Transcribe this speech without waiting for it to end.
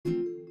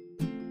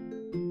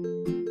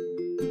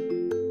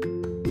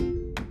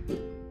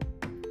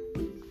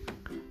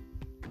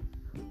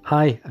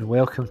Hi and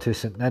welcome to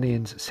St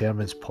Ninian's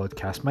Sermons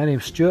podcast. My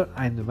name's Stuart,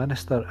 I'm the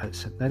minister at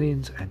St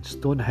Ninian's in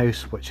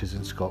Stonehouse, which is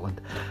in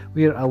Scotland.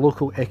 We are a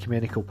local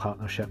ecumenical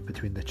partnership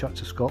between the Church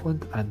of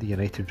Scotland and the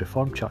United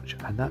Reformed Church,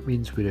 and that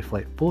means we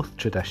reflect both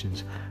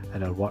traditions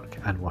in our work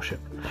and worship.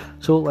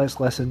 So let's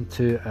listen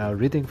to our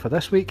reading for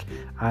this week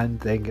and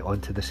then get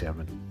on to the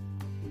sermon.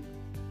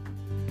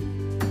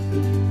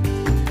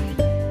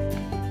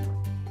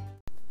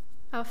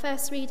 Our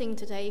first reading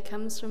today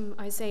comes from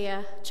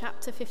Isaiah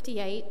chapter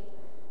 58,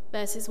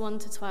 verses 1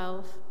 to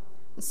 12,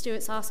 and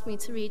Stuart's asked me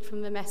to read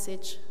from the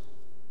Message.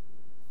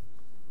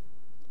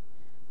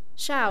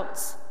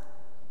 Shout,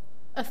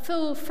 a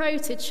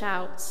full-throated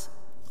shout.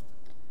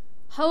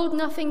 Hold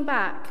nothing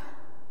back,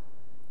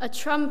 a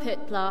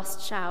trumpet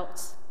blast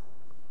shout.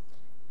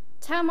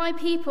 Tell my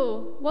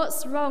people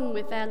what's wrong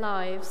with their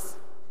lives.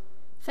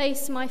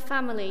 Face my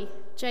family,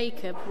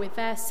 Jacob, with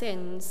their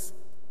sins.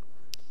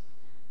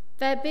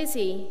 They're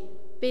busy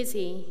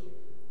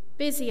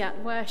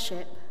at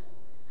worship,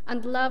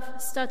 and love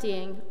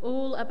studying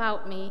all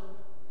about me.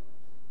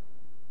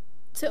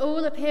 To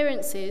all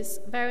appearances,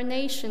 they're a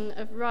nation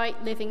of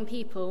right living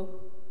people,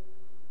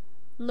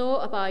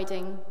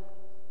 law-abiding,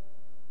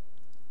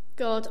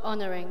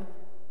 God-honouring.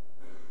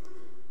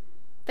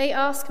 They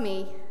ask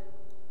me,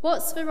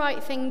 what's the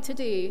right thing to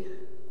do,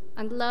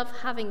 and love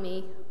having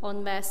me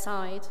on their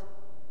side.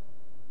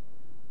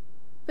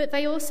 But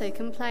they also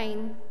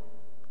complain.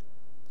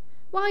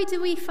 Why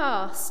do we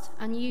fast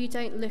and you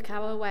don't look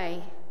our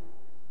way?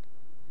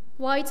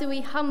 Why do we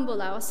humble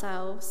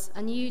ourselves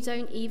and you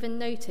don't even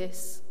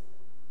notice?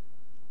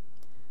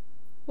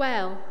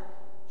 Well,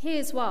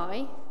 here's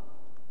why.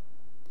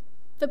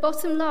 The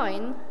bottom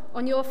line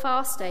on your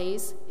fast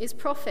days is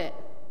profit.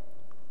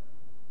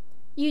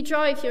 You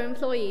drive your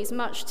employees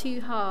much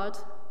too hard.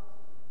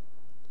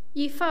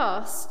 You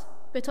fast,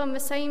 but at the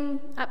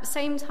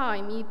same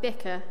time you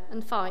bicker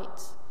and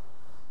fight.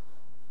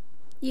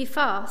 You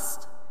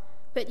fast,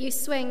 but you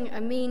swing a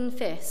mean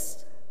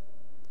fist.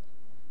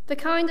 The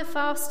kind of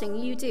fasting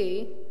you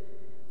do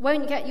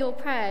won't get your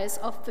prayers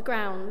off the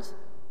ground.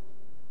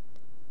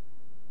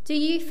 Do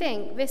you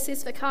think this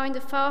is the kind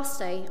of fast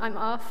day I'm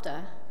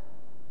after?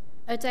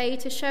 A day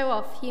to show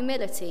off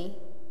humility?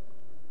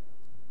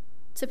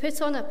 To put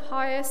on a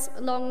pious,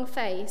 long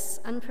face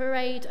and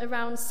parade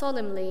around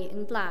solemnly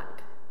in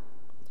black?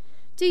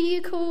 Do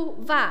you call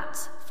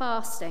that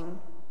fasting?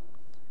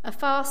 A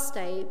fast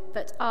day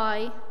that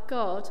I,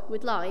 God,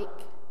 would like?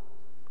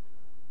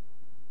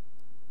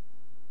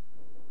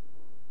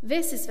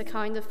 This is the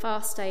kind of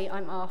fast day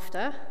I'm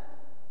after.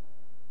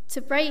 To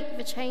break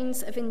the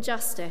chains of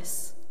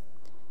injustice,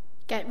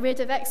 get rid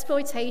of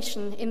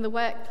exploitation in the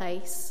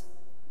workplace,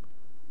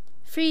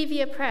 free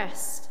the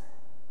oppressed,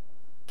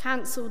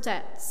 cancel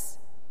debts.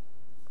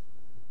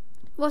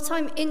 What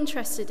I'm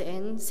interested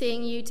in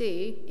seeing you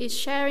do is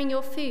sharing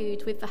your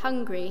food with the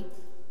hungry,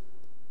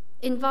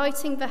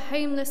 inviting the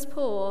homeless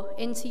poor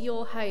into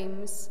your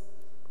homes,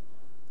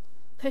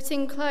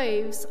 putting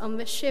clothes on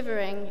the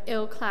shivering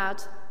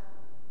ill-clad,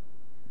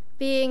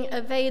 being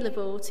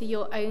available to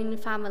your own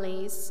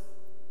families.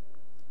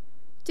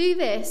 Do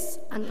this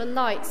and the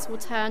lights will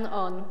turn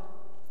on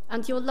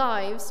and your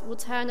lives will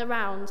turn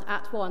around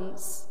at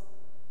once.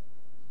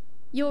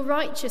 Your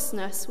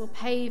righteousness will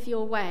pave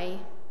your way.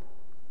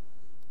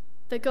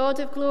 The God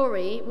of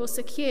glory will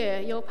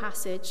secure your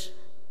passage.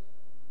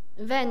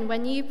 Then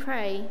when you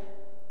pray,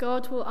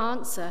 God will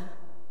answer.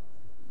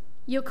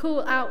 You'll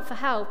call out for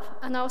help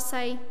and I'll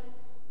say,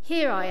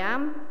 here I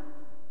am.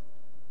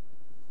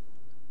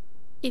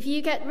 If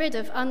you get rid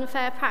of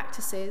unfair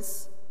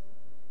practices,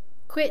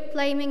 quit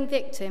blaming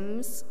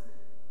victims,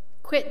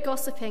 quit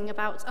gossiping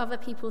about other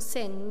people's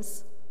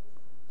sins,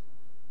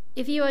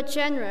 if you are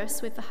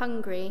generous with the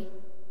hungry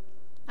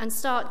and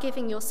start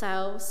giving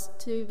yourselves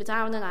to the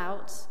down and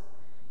out,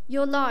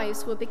 your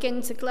lives will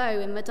begin to glow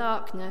in the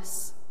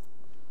darkness.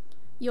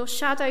 Your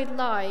shadowed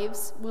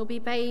lives will be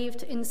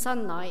bathed in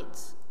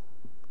sunlight.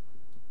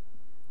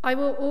 I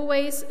will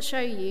always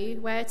show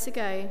you where to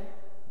go.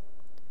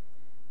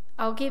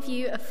 I'll give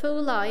you a full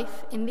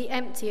life in the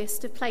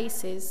emptiest of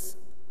places.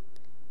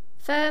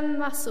 Firm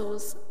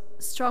muscles,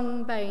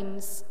 strong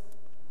bones.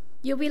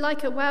 You'll be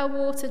like a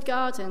well-watered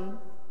garden,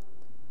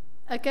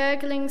 a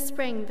gurgling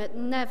spring that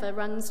never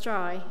runs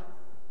dry.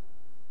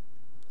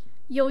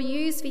 You'll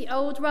use the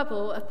old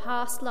rubble of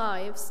past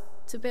lives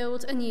to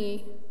build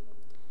anew,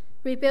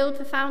 rebuild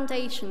the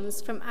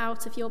foundations from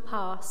out of your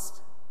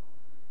past.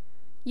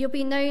 You'll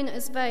be known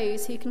as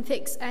those who can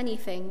fix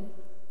anything.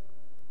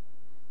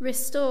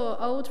 Restore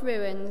old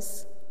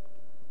ruins,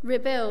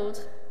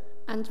 rebuild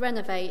and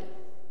renovate.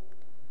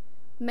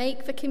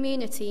 Make the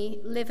community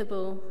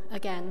livable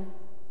again.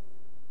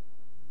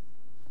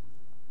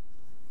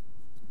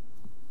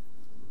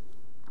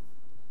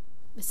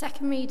 The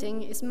second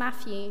reading is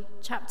Matthew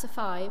chapter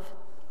 5,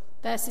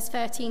 verses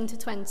 13 to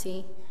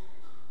 20,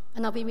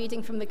 and I'll be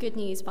reading from the Good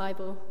News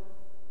Bible.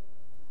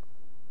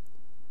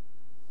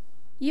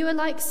 You are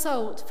like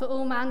salt for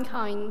all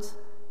mankind,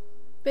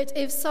 but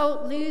if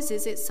salt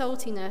loses its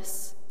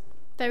saltiness,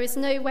 There is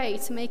no way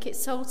to make it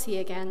salty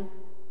again.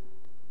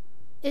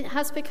 It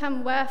has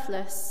become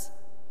worthless,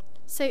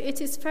 so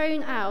it is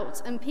thrown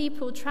out and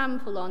people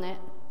trample on it.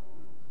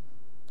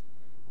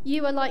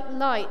 You are like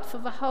light for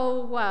the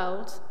whole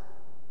world.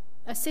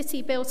 A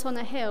city built on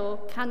a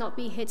hill cannot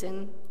be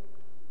hidden.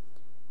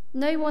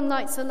 No one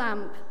lights a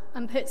lamp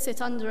and puts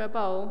it under a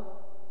bowl.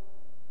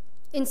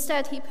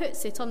 Instead, he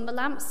puts it on the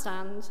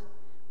lampstand,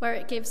 where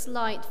it gives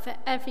light for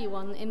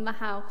everyone in the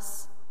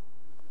house.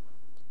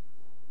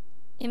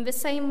 In the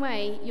same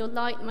way, your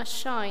light must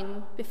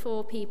shine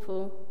before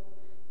people,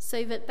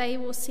 so that they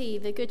will see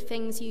the good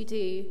things you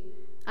do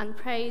and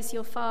praise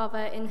your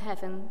Father in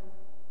heaven.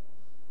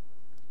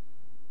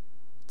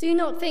 Do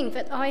not think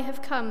that I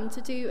have come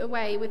to do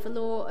away with the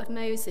law of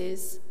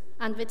Moses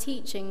and the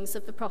teachings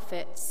of the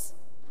prophets.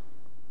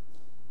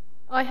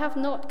 I have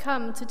not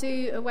come to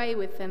do away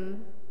with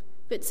them,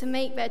 but to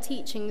make their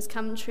teachings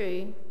come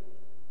true.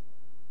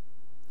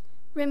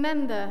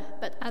 Remember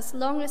that as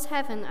long as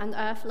heaven and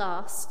earth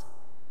last,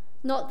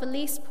 not the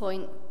least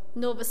point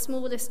nor the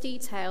smallest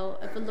detail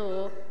of the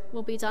law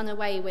will be done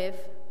away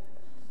with,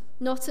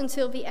 not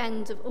until the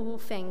end of all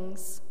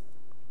things.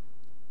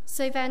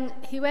 So then,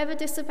 whoever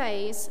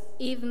disobeys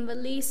even the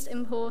least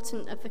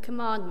important of the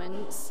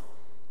commandments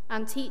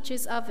and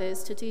teaches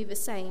others to do the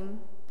same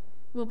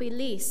will be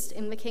least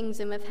in the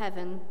kingdom of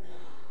heaven.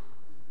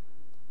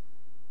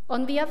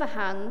 On the other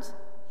hand,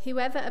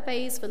 whoever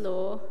obeys the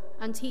law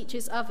and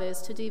teaches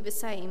others to do the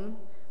same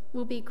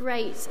will be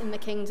great in the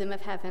kingdom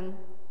of heaven.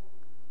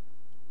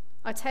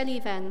 I tell you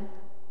then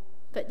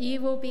that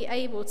you will be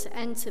able to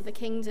enter the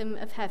kingdom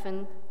of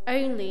heaven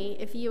only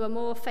if you are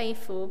more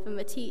faithful than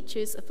the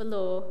teachers of the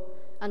law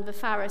and the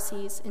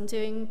Pharisees in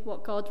doing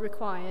what God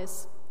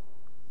requires.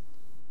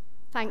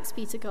 Thanks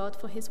be to God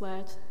for his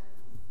word.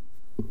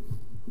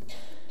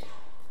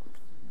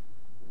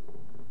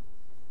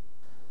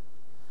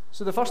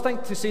 So the first thing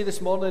to say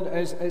this morning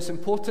is it's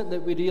important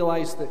that we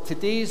realise that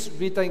today's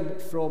reading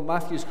from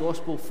Matthew's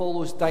Gospel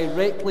follows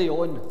directly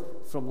on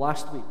from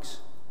last week's.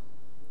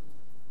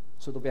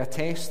 So there'll be a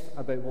test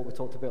about what we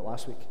talked about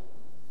last week.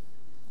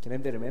 Can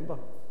anybody remember?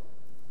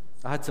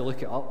 I had to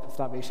look it up, if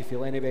that makes you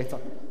feel any better.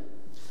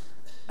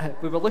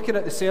 We were looking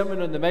at the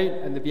Sermon on the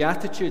Mount and the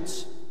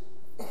Beatitudes.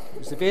 It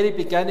was the very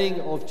beginning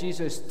of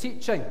Jesus'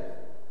 teaching,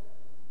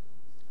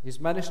 his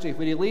ministry,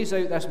 where he lays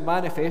out this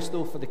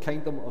manifesto for the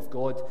kingdom of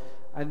God,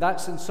 and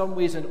that's in some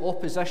ways in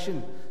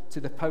opposition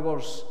to the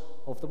powers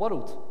of the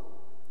world.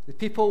 The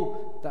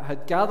people that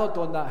had gathered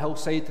on that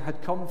hillside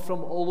had come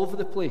from all over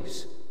the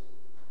place.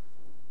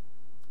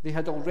 They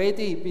had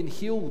already been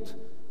healed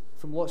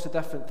from lots of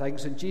different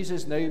things, and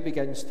Jesus now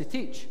begins to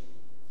teach.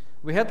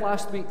 We heard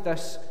last week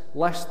this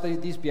list,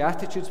 these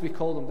Beatitudes we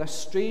call them, this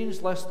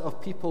strange list of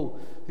people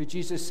who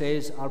Jesus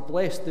says are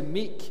blessed, the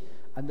meek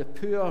and the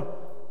poor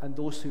and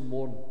those who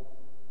mourn.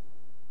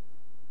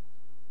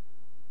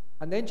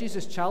 And then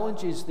Jesus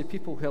challenges the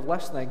people who are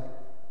listening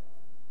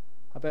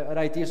about our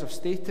ideas of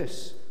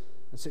status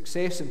and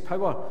success and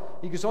power.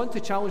 He goes on to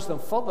challenge them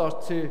further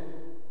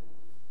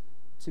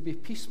to be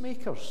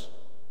peacemakers,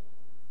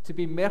 to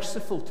be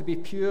merciful, to be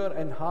pure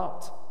in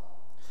heart.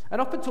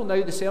 And up until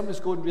now, the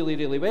sermon's going really,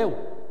 really well.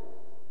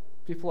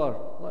 People are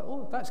like,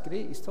 oh, that's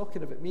great, he's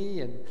talking about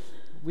me, and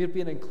we're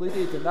being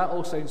included, and that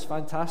all sounds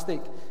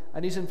fantastic.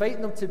 And he's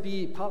inviting them to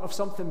be part of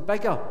something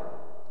bigger,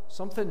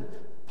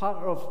 part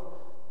of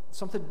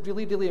something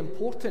really, really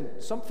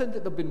important, something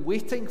that they've been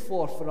waiting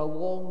for a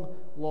long,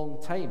 long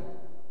time.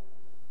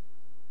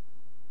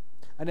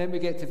 And then we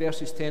get to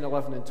verses 10,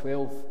 11, and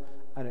 12,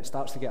 and it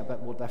starts to get a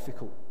bit more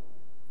difficult.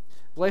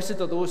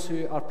 Blessed are those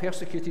who are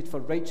persecuted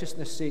for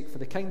righteousness' sake, for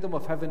the kingdom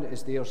of heaven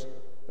is theirs.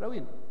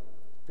 Brilliant.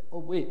 Oh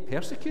wait,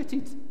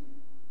 persecuted?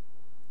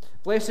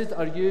 Blessed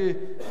are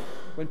you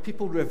when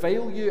people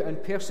revile you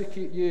and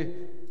persecute you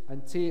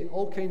and say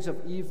all kinds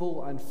of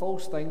evil and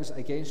false things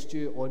against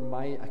you on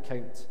my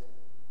account.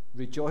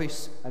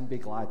 Rejoice and be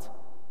glad,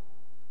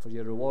 for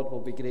your reward will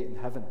be great in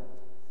heaven,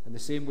 in the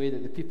same way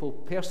that the people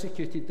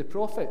persecuted the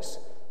prophets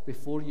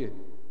before you.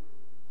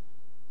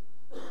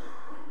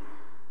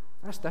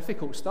 That's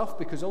difficult stuff,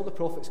 because all the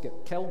prophets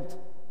get killed.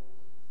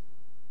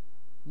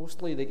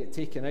 Mostly they get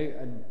taken out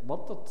and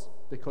murdered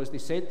because they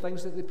said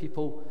things that the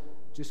people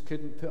just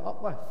couldn't put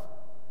up with.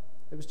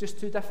 It was just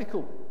too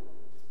difficult.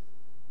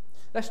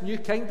 This new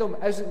kingdom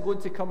isn't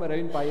going to come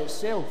around by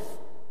itself.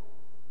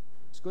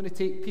 It's going to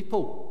take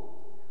people,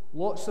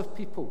 lots of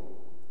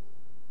people,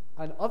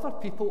 and other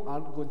people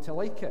aren't going to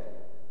like it.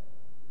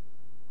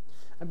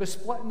 And by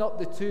splitting up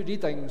the two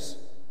readings,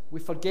 we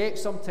forget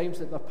sometimes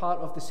that they're part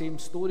of the same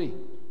story.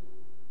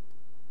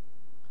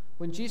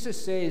 When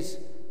Jesus says,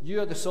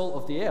 you are the salt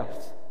of the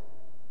earth,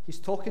 he's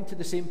talking to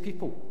the same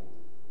people.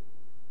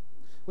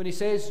 When he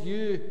says,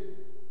 you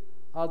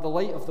are the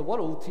light of the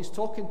world, he's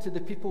talking to the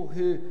people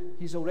who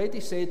he's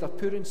already said are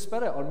poor in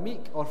spirit, or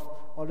meek, or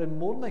in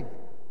mourning.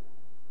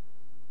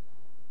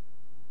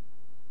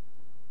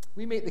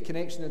 We make the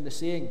connection in the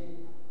saying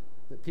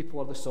that people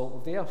are the salt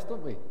of the earth,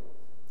 don't we?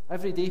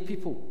 Everyday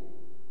people,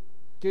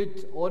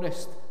 good,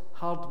 honest,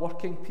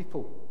 hard-working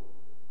people,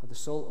 or the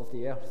salt of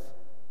the earth.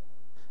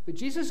 But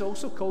Jesus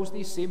also calls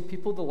these same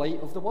people the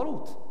light of the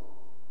world.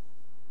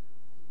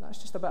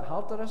 That's just a bit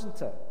harder,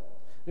 isn't it?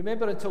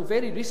 Remember, until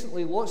very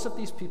recently, lots of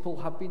these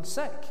people have been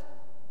sick,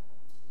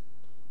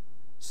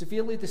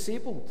 severely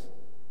disabled.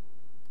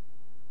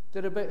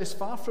 They're about as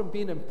far from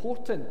being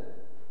important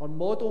or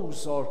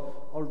models or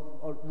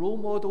role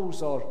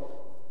models or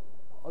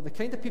the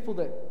kind of people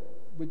that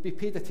would be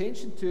paid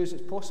attention to as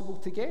it's possible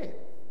to get.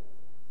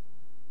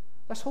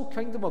 This whole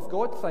kingdom of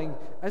God thing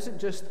isn't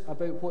just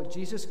about what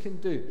Jesus can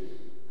do.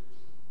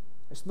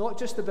 It's not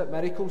just about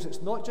miracles.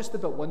 It's not just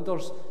about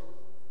wonders.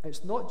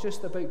 It's not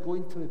just about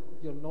going to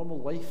your normal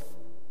life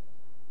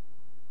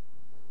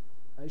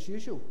as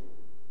usual.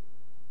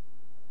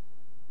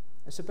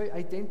 It's about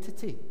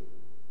identity.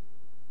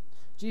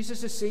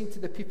 Jesus is saying to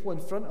the people in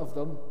front of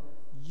them,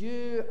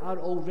 you are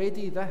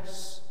already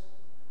this.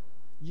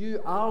 You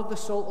are the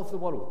salt of the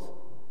world.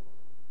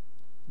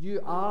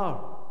 You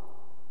are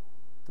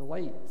the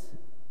light.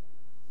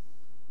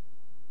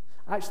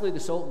 Actually, the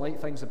salt and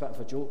light thing's a bit of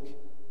a joke.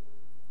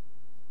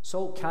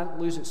 Salt can't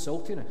lose its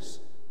saltiness.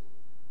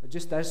 It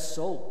just is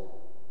salt.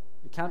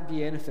 It can't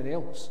be anything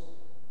else.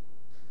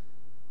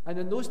 And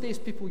in those days,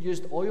 people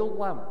used oil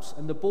lamps,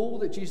 and the bowl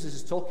that Jesus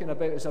is talking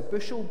about is a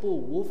bushel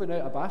bowl woven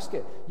out of a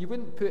basket. You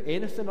wouldn't put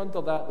anything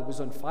under that was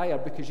on fire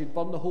because you'd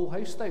burn the whole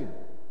house down.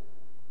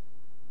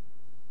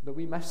 But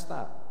we miss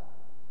that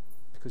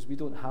because we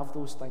don't have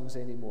those things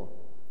anymore.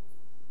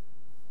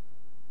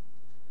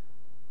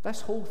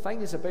 This whole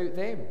thing is about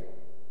them.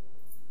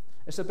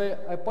 It's about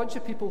a bunch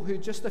of people who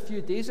just a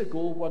few days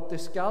ago were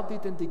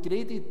discarded and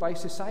degraded by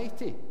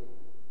society.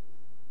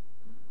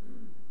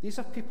 These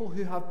are people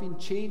who have been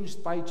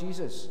changed by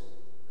Jesus.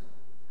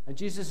 And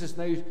Jesus is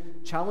now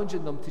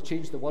challenging them to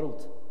change the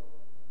world.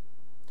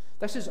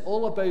 This is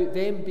all about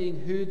them being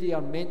who they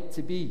are meant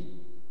to be,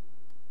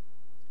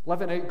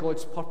 living out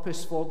God's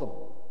purpose for them.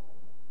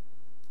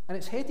 And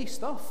it's heady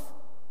stuff.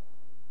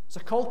 It's a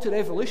call to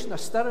revolution, a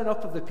stirring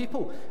up of the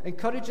people,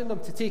 encouraging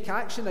them to take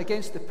action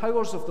against the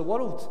powers of the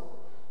world.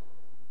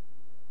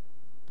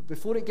 But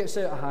before it gets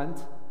out of hand,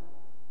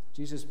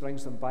 Jesus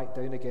brings them back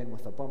down again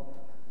with a bump.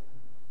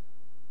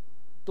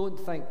 Don't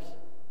think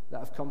that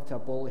I've come to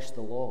abolish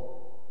the law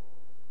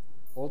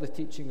or the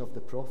teaching of the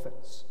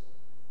prophets.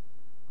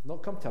 I've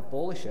not come to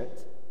abolish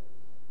it,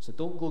 so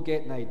don't go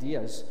getting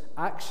ideas.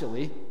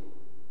 Actually,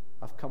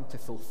 I've come to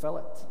fulfill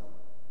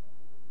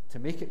it, to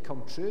make it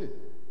come true.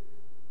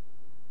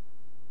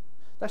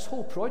 This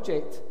whole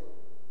project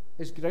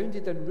is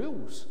grounded in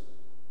rules.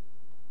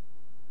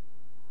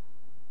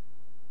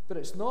 But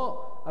it's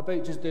not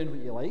about just doing what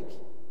you like.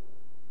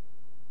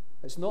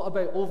 It's not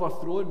about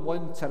overthrowing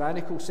one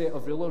tyrannical set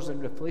of rulers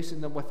and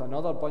replacing them with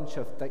another bunch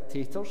of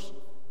dictators.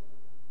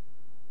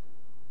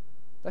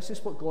 This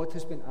is what God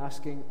has been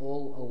asking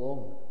all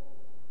along.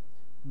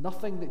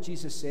 Nothing that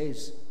Jesus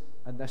says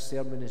in this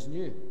sermon is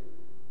new.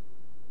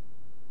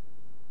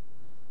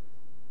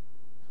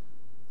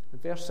 In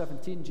verse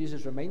 17,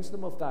 Jesus reminds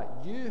them of that.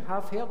 You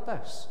have heard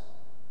this.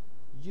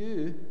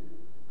 You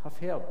have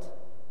heard.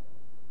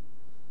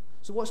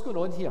 So what's going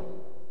on here?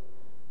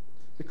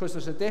 Because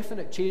there's a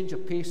definite change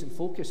of pace and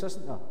focus,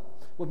 isn't there?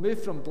 We've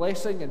moved from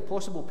blessing and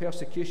possible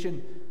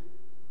persecution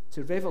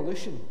to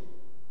revolution.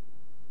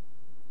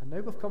 And now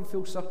we've come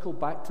full circle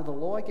back to the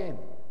law again.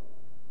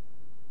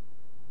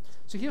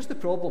 So here's the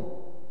problem,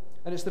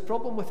 and it's the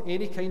problem with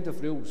any kind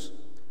of rules.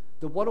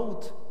 The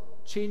world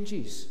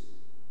changes.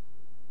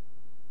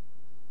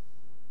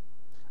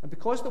 And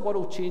because the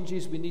world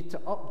changes, we need to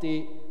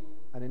update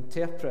and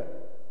interpret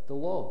the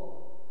law.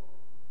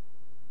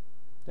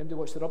 Anybody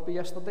watch the rugby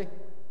yesterday?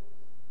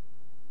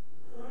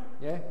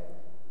 Yeah?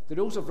 The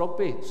laws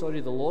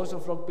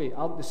of rugby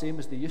aren't the same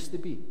as they used to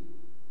be.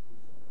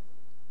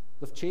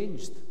 They've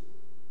changed.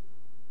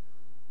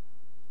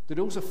 The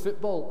rules of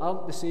football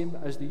aren't the same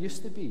as they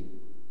used to be.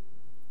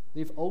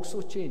 They've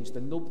also changed,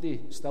 and nobody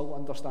still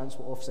understands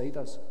what offside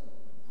is.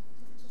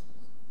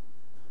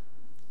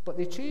 But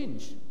they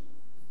change.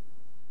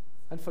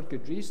 And for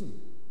good reason.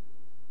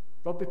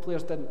 Rugby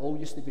players didn't all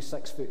used to be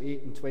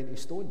 6'8" and 20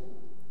 stone.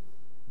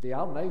 They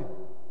are now.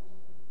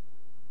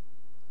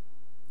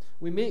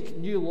 We make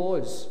new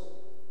laws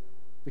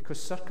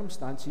because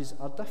circumstances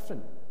are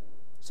different.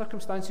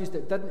 Circumstances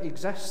that didn't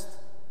exist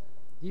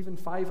even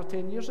 5 or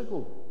 10 years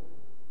ago.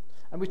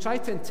 And we try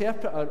to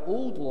interpret our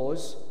old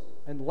laws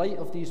in light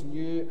of these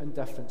new and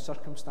different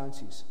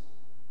circumstances.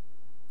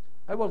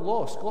 Our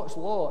law, Scots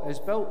law, is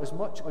built as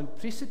much on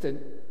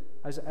precedent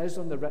as it is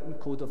on the written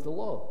code of the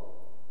law.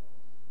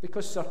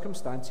 Because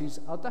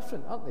circumstances are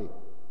different, aren't they?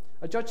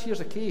 A judge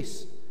hears a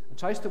case and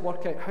tries to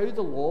work out how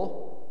the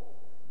law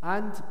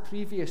and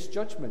previous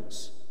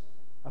judgments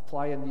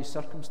apply in these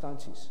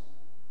circumstances.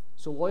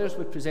 So lawyers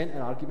would present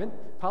an argument,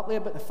 partly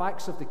about the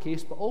facts of the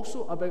case, but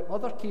also about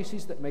other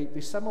cases that might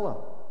be similar,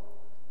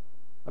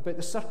 about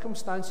the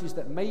circumstances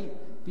that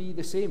might be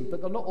the same,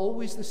 but they're not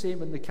always the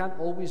same and they can't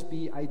always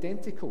be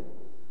identical.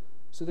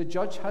 So the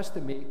judge has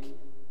to make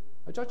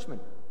a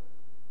judgment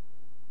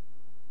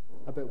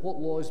about what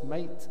laws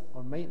might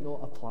or might not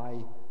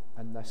apply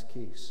in this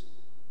case.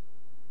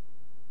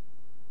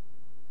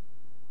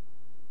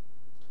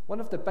 One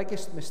of the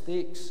biggest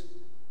mistakes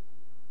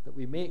that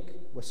we make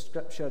with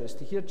Scripture is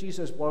to hear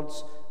Jesus'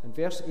 words in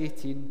verse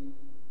 18.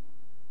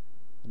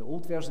 In the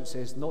old version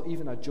says, not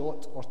even a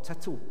jot or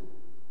tittle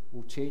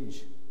will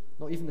change.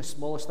 Not even the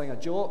smallest thing. A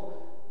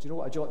jot, do you know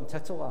what a jot and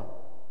tittle are?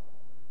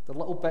 They're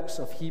little bits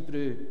of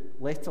Hebrew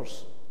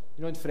letters.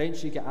 You know, in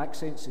French you get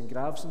accents and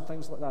graves and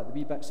things like that, the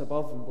wee bits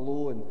above and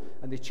below,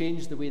 and they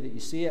change the way that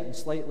you say it and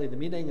slightly the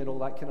meaning and all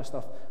that kind of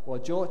stuff.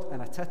 Well, a jot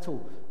and a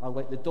tittle are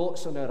like the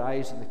dots on our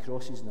I's and the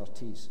crosses in our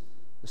T's.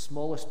 The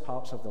smallest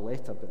parts of the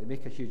letter, but they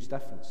make a huge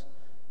difference.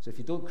 So if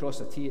you don't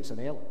cross a T, it's an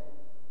L,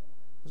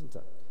 isn't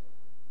it?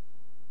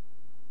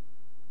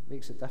 It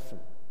makes it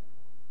different.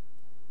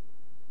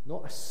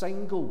 Not a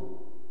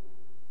single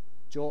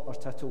jot or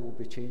tittle will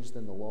be changed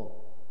in the law.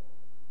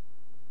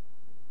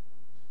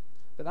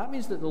 But that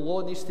means that the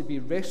law needs to be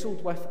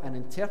wrestled with and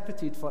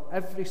interpreted for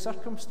every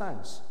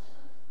circumstance.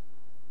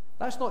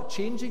 That's not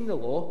changing the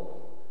law.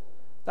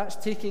 That's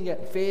taking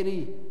it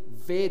very,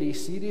 very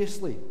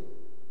seriously.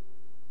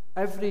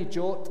 Every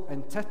jot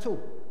and tittle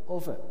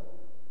of it.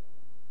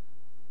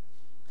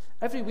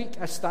 Every week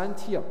I stand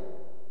here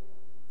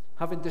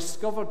having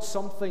discovered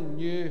something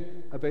new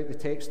about the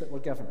text that we're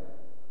given.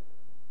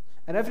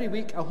 And every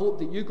week I hope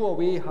that you go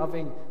away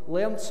having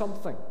learned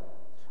something,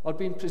 or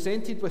being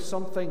presented with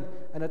something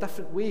in a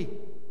different way,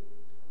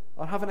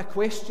 or having a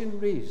question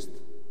raised,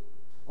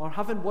 or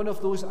having one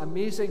of those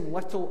amazing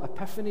little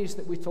epiphanies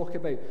that we talk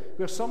about,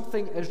 where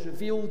something is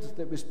revealed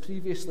that was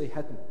previously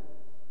hidden.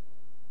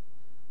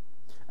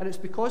 And it's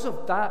because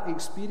of that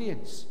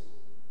experience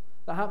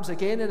that happens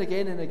again and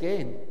again and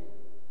again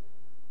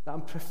that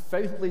I'm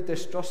profoundly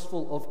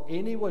distrustful of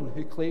anyone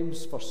who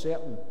claims for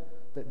certain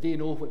that they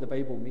know what the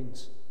Bible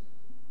means.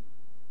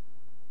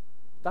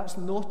 That's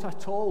not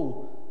at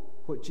all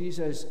what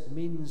Jesus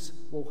means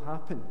will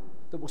happen.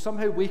 That we'll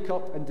somehow wake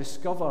up and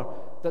discover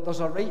that there's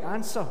a right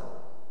answer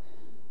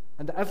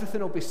and that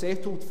everything will be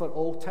settled for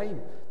all time.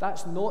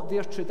 That's not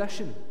their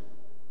tradition.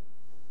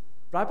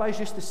 Rabbis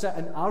used to sit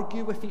and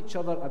argue with each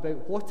other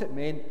about what it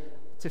meant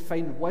to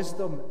find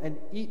wisdom in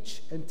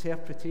each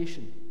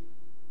interpretation,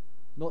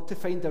 not to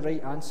find the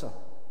right answer.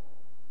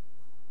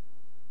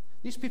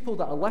 These people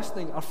that are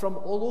listening are from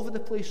all over the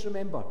place,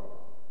 remember.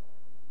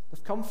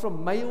 They've come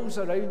from miles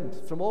around,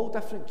 from all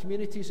different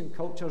communities and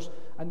cultures,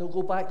 and they'll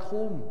go back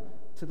home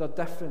to their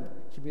different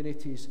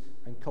communities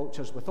and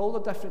cultures with all the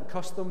different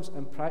customs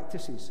and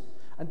practices.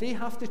 And they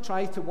have to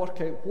try to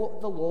work out what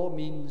the law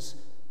means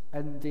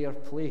in their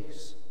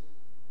place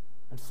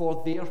and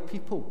for their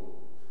people.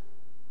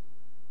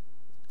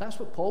 That's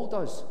what Paul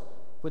does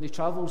when he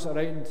travels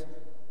around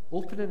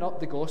opening up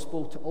the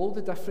gospel to all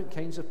the different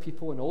kinds of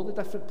people in all the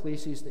different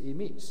places that he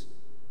meets.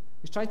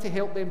 He's trying to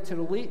help them to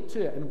relate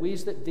to it in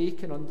ways that they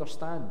can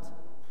understand.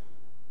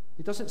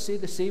 He doesn't say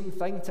the same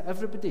thing to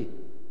everybody.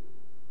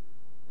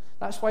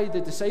 That's why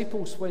the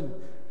disciples, when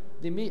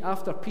they meet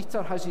after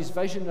Peter has his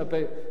vision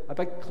about a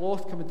big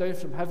cloth coming down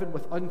from heaven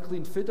with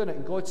unclean food on it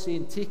and God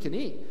saying, take and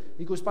eat,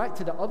 he goes back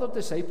to the other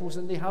disciples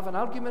and they have an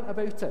argument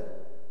about it.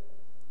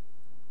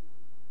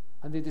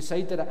 And they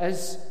decide that it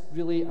is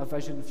really a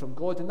vision from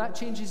God, and that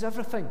changes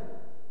everything.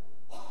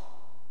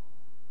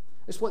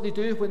 It's what they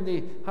do when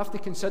they have to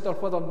consider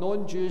whether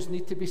non-Jews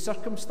need to be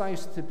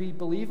circumcised to be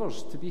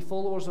believers, to be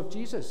followers of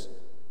Jesus.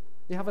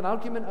 They have an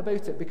argument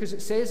about it because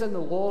it says in the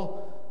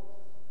law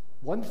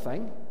one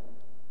thing.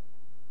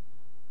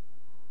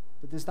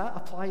 But does that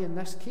apply in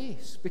this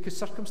case? Because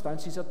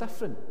circumstances are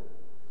different.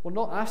 We're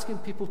not asking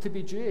people to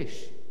be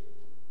Jewish.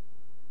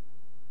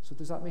 So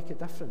does that make it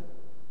different?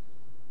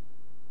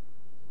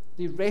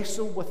 They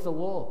wrestle with the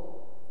law.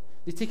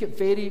 They take it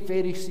very,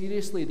 very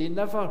seriously. They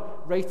never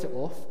write it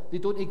off. They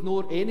don't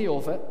ignore any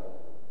of it.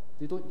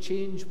 They don't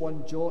change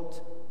one jot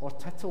or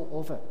tittle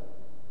of it.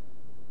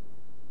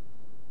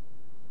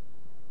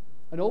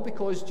 And all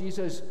because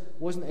Jesus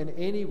wasn't in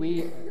any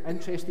way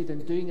interested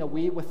in doing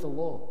away with the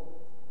law.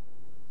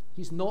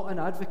 He's not an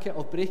advocate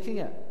of breaking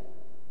it.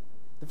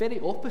 The very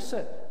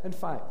opposite, in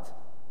fact.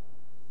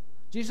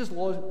 Jesus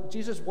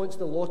wants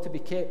the law to be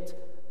kept,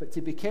 but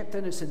to be kept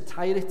in its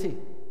entirety.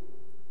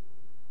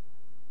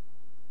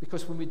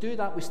 Because when we do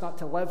that, we start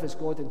to live as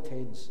God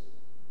intends.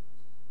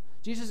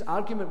 Jesus'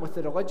 argument with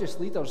the religious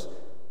leaders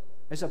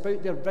is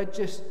about their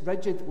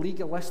rigid,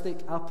 legalistic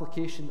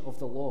application of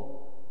the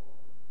law,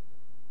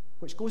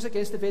 which goes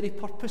against the very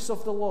purpose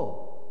of the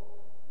law.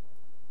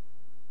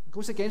 It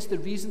goes against the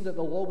reason that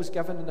the law was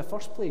given in the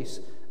first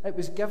place. It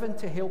was given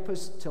to help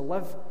us to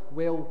live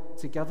well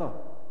together,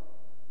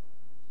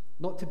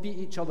 not to beat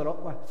each other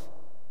up with.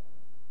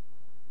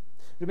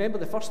 Remember,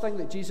 the first thing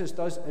that Jesus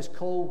does is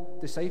call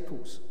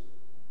disciples,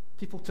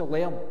 people to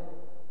learn.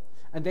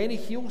 And then he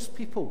heals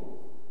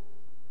people,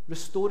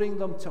 restoring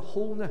them to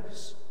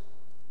wholeness.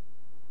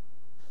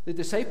 The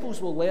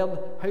disciples will learn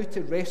how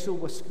to wrestle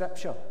with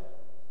Scripture.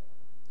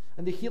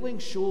 And the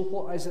healings show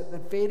what is at the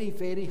very,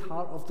 very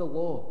heart of the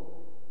law.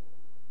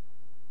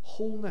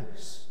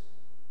 Wholeness,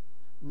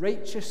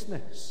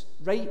 righteousness,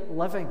 right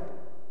living,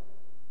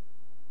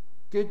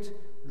 good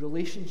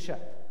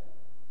relationship.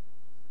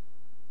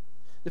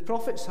 The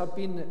prophets have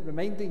been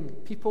reminding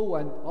people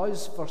and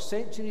us for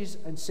centuries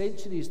and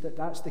centuries that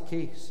that's the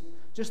case.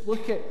 Just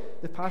look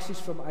at the passage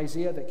from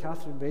Isaiah that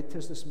Catherine read to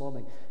us this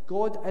morning.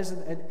 God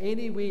isn't in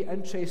any way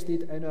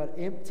interested in our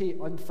empty,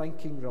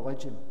 unthinking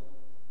religion.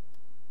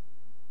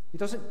 He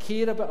doesn't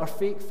care about our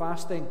fake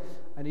fasting,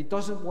 and he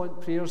doesn't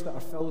want prayers that are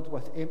filled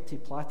with empty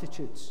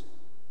platitudes.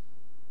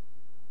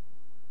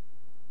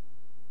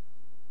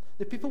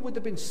 The people would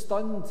have been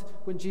stunned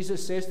when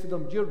Jesus says to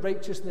them, your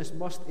righteousness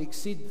must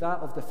exceed that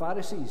of the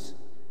Pharisees.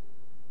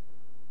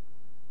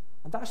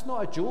 And that's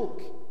not a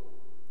joke.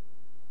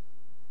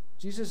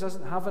 Jesus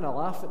isn't having a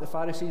laugh at the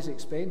Pharisees'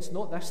 expense,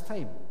 not this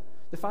time.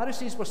 The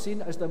Pharisees were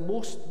seen as the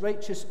most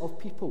righteous of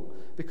people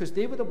because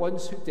they were the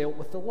ones who dealt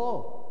with the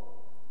law,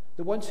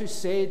 the ones who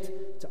said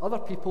to other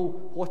people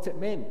what it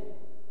meant.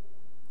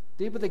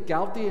 They were the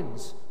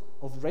guardians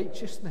of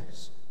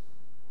righteousness.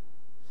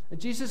 And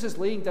Jesus is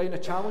laying down a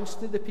challenge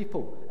to the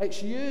people.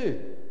 It's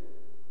you.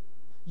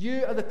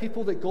 You are the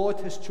people that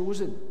God has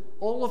chosen.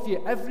 All of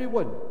you,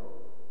 everyone.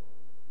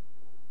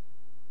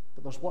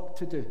 But there's work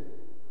to do.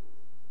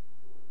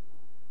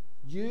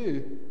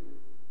 You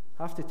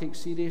have to take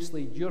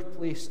seriously your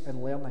place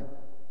in learning,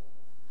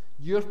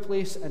 your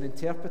place in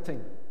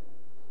interpreting,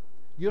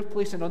 your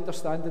place in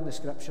understanding the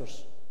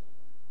Scriptures.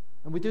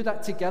 And we do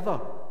that together.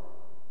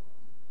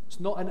 It's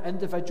not an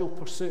individual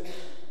pursuit.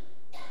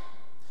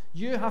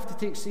 You have to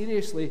take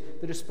seriously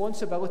the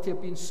responsibility of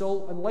being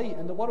salt and light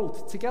in the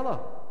world together.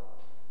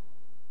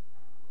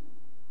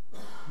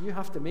 You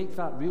have to make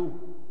that real.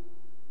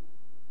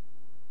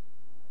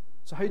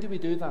 So how do we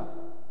do that?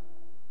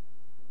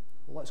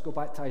 Well, let's go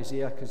back to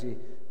Isaiah because he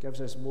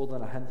gives us more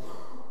than a hint.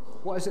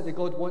 What is it that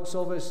God wants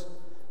of us?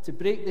 To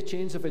break the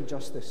chains of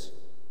injustice,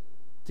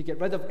 to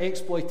get rid of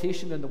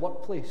exploitation in the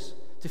workplace,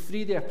 to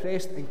free the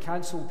oppressed and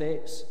cancel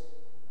debts.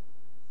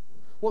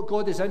 What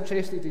God is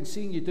interested in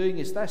seeing you doing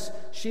is this: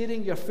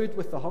 sharing your food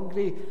with the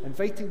hungry,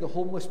 inviting the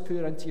homeless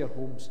poor into your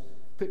homes,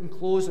 putting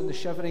clothes on the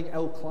shivering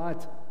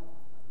ill-clad,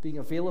 being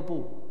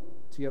available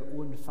to your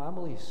own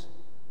families.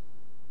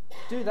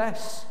 Do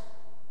this,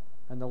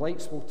 and the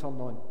lights will turn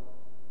on,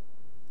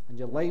 and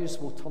your lives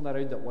will turn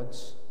around at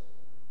once,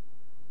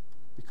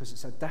 because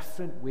it's a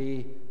different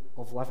way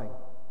of living.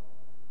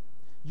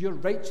 Your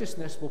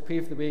righteousness will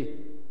pave the way,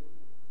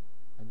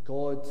 and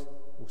God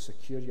will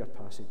secure your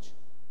passage.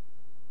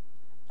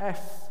 If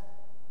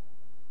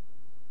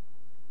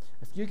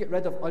you get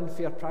rid of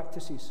unfair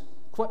practices,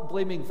 quit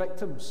blaming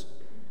victims,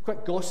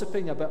 quit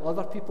gossiping about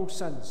other people's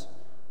sins,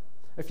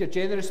 if you're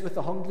generous with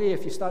the hungry,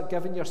 if you start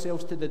giving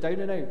yourselves to the down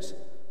and outs,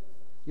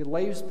 your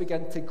lives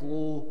begin to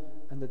glow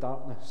in the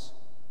darkness.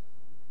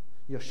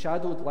 Your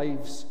shadowed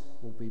lives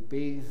will be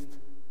bathed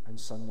in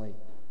sunlight.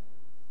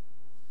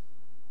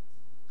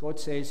 God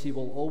says he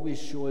will always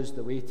show us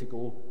the way to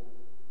go.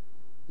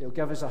 He'll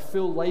give us a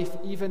full life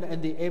even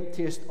in the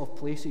emptiest of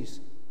places,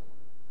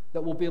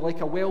 that will be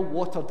like a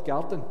well-watered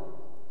garden,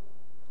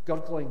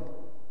 gurgling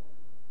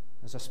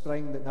as a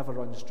spring that never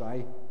runs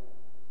dry.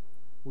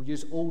 We'll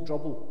use old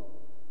rubble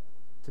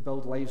to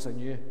build lives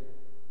anew,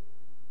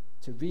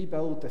 to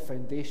rebuild the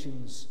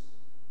foundations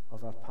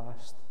of our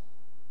past.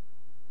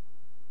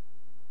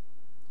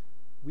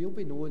 We'll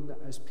be known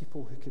as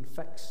people who can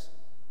fix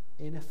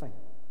anything,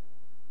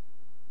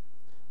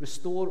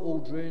 restore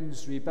old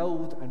ruins,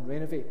 rebuild and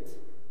renovate,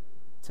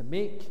 to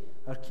make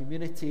our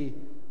community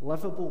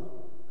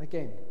livable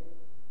again.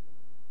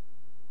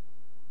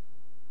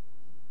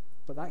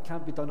 But that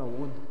can't be done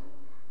alone.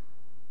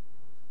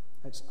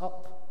 It's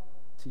up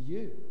to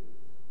you.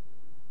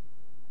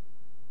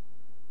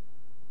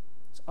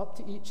 It's up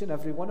to each and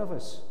every one of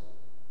us.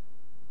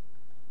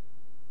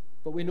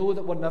 But we know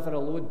that we're never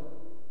alone.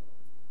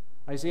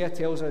 Isaiah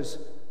tells us,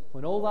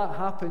 when all that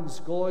happens,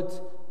 God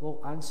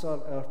will answer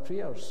our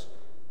prayers.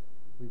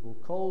 We will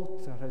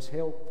call to his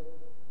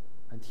help,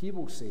 and he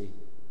will say,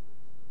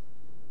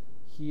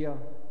 "Here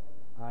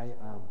I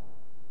am."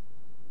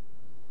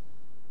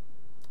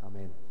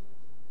 Amen.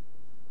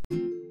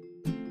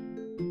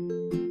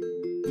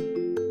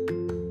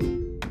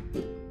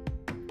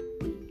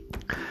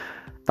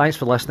 Thanks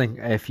for listening.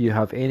 If you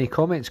have any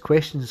comments,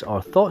 questions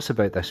or thoughts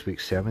about this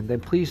week's sermon, then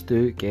please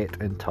do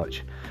get in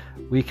touch.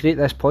 We create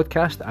this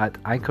podcast at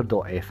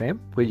anchor.fm,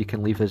 where you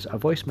can leave us a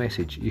voice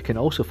message. You can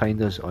also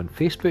find us on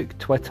Facebook,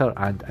 Twitter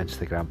and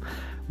Instagram.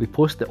 We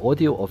post the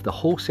audio of the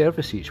whole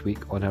service each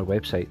week on our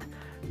website.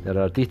 There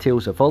are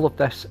details of all of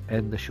this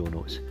in the show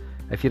notes.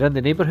 If you're in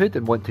the neighbourhood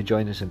and want to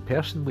join us in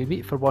person, we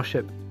meet for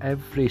worship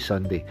every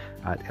Sunday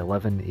at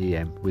 11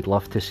 a.m. We'd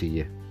love to see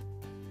you.